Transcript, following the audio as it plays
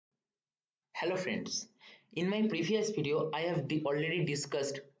Hello friends, in my previous video I have already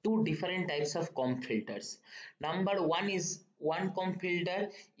discussed two different types of comp filters. Number one is one comp filter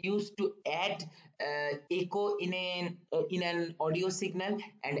used to add echo in an audio signal,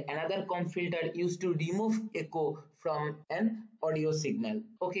 and another comp filter used to remove echo from an audio signal.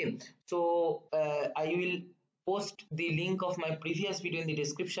 Okay, so I will post the link of my previous video in the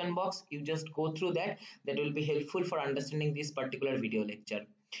description box. You just go through that will be helpful for understanding this particular video lecture.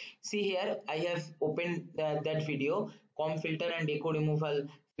 See here, I have opened that video, comp filter and echo removal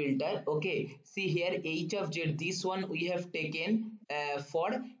filter. Okay, see here, h of z, this one we have taken for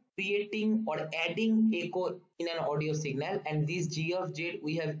creating or adding echo in an audio signal, and this g of z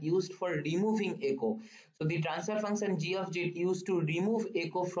we have used for removing echo. So the transfer function g of z used to remove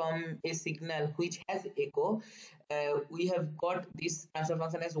echo from a signal which has echo. We have got this transfer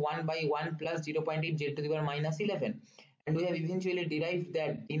function as 1 by 1 plus 0.8 z to the power minus 11, and we have eventually derived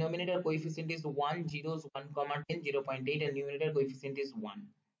that denominator coefficient is 1, zeros 1 comma 10 0.8, and numerator coefficient is 1.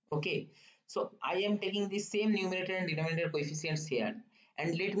 Okay, so I am taking the same numerator and denominator coefficients here,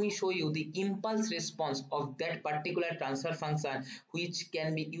 and let me show you the impulse response of that particular transfer function which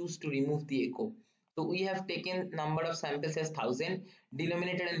can be used to remove the echo. So we have taken number of samples as 1000,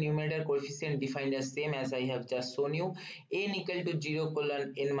 denominator and numerator coefficient defined as same as I have just shown you, n equal to 0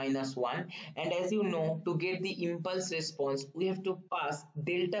 colon n minus 1, and as you know, to get the impulse response we have to pass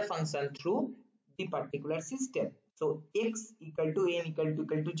delta function through the particular system. So x equal to n equal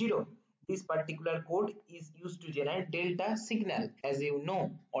to 0. This particular code is used to generate delta signal. As you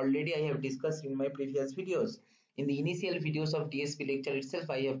know, already I have discussed in my previous videos. In the initial videos of DSP lecture itself,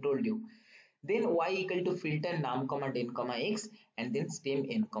 I have told you. Then y equal to filter num comma den comma x, and then stem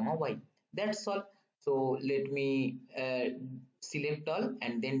n comma y. That's all. So let me select all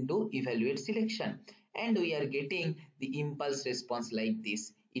and then do evaluate selection, and we are getting the impulse response like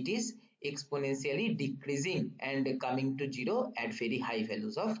this. It is exponentially decreasing and coming to 0 at very high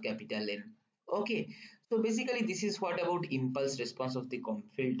values of capital N. Okay, so basically this is what about impulse response of the comp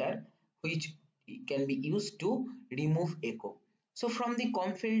filter, which can be used to remove echo. So from the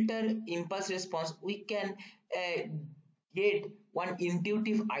comp filter impulse response, we can get one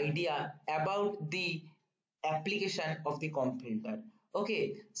intuitive idea about the application of the comp filter.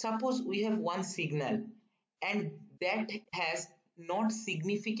 Okay, suppose we have one signal and that has not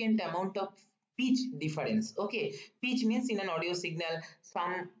significant amount of pitch difference. Okay, pitch means in an audio signal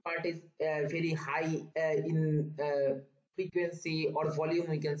some part is very high in frequency or volume,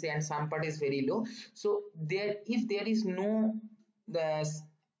 we can say, and some part is very low. So there, if there is no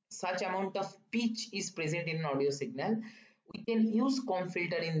such amount of pitch is present in an audio signal, we can use comp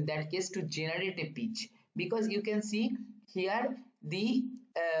filter in that case to generate a pitch, because you can see here the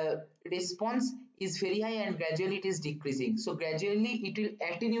response is very high and gradually it is decreasing. So gradually it will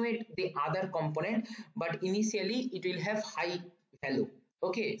attenuate the other component, but initially it will have high value.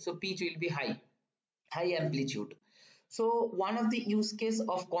 Okay, so pitch will be high amplitude. So one of the use case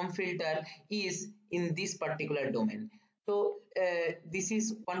of comp filter is in this particular domain. So this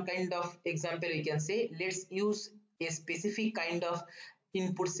is one kind of example we can say. Let's use a specific kind of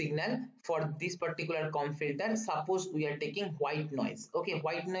input signal for this particular comp filter. Suppose we are taking white noise. Okay,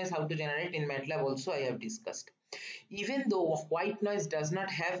 white noise, how to generate in MATLAB also I have discussed. Even though white noise does not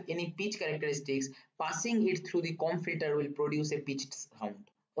have any pitch characteristics, passing it through the comp filter will produce a pitched sound.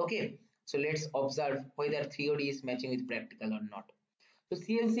 Okay, so let's observe whether theory is matching with practical or not. So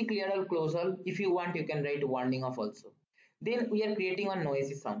CLC clear all, close all. If you want, you can write warning off also. Then we are creating a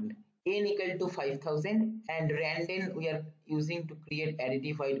noisy sound. N equal to 5000, and randn we are using to create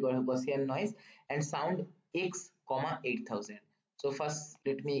additive white Gaussian noise, and sound x comma 8000. So first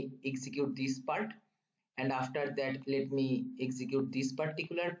let me execute this part, and after that let me execute this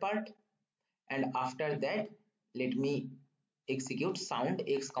particular part, and after that let me execute sound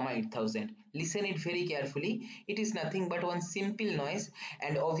x comma 8000. Listen it very carefully. It is nothing but one simple noise,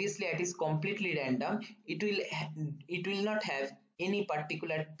 and obviously it is completely random. It will not have any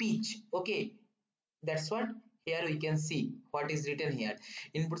particular pitch. Okay, that's what here we can see what is written here.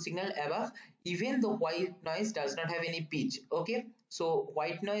 Input signal above, even though white noise does not have any pitch. Okay, so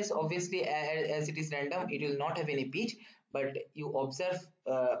white noise obviously as it is random, it will not have any pitch, but you observe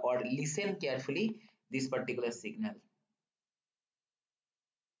or listen carefully this particular signal.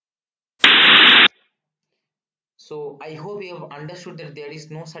 So I hope you have understood that there is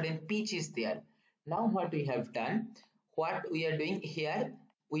no sudden pitch is there. Now what we have done, what we are doing here,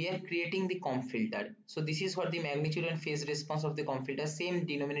 we are creating the comp filter. So this is what the magnitude and phase response of the comp filter, same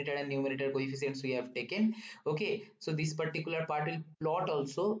denominator and numerator coefficients we have taken. Okay, so this particular part will plot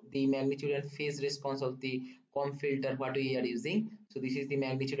also the magnitude and phase response of the comp filter what we are using. So this is the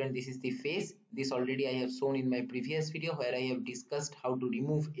magnitude and this is the phase. This already I have shown in my previous video where I have discussed how to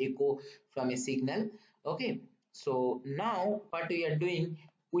remove echo from a signal. Okay, so now what we are doing,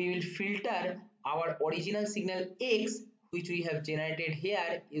 we will filter our original signal X which we have generated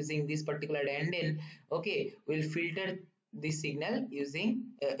here using this particular randn. Okay, we'll filter this signal using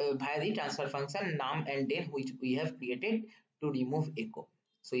via the transfer function num and den which we have created to remove echo.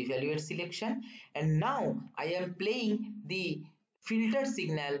 So evaluate selection, and now I am playing the filtered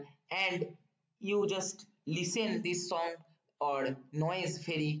signal, and you just listen this song or noise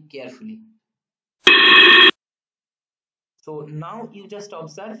very carefully. So now you just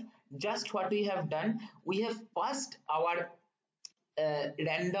observe just what we have done. We have passed our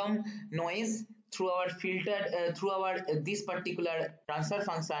random noise through our filtered through our this particular transfer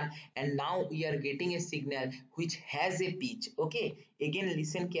function, and now we are getting a signal which has a pitch. Okay, again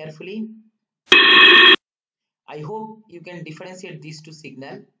listen carefully. I hope you can differentiate these two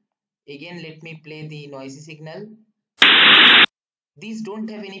signal. Again let me play the noisy signal. These don't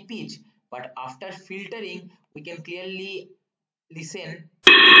have any pitch, but after filtering we can clearly listen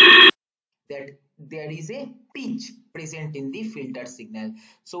that there is a pitch present in the filter signal.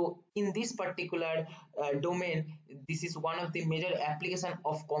 So in this particular domain, this is one of the major application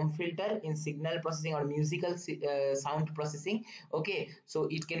of comp filter in signal processing or musical sound processing. Okay, so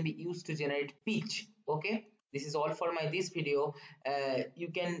it can be used to generate pitch. Okay, this is all for my this video. You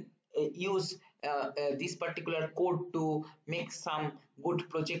can use this particular code to make some good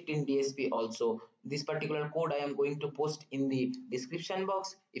project in DSP also. This particular code I am going to post in the description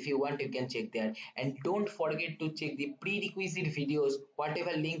box. If you want, you can check there, and don't forget to check the prerequisite videos,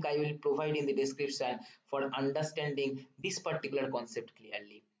 whatever link I will provide in the description, for understanding this particular concept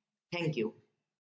clearly. Thank you.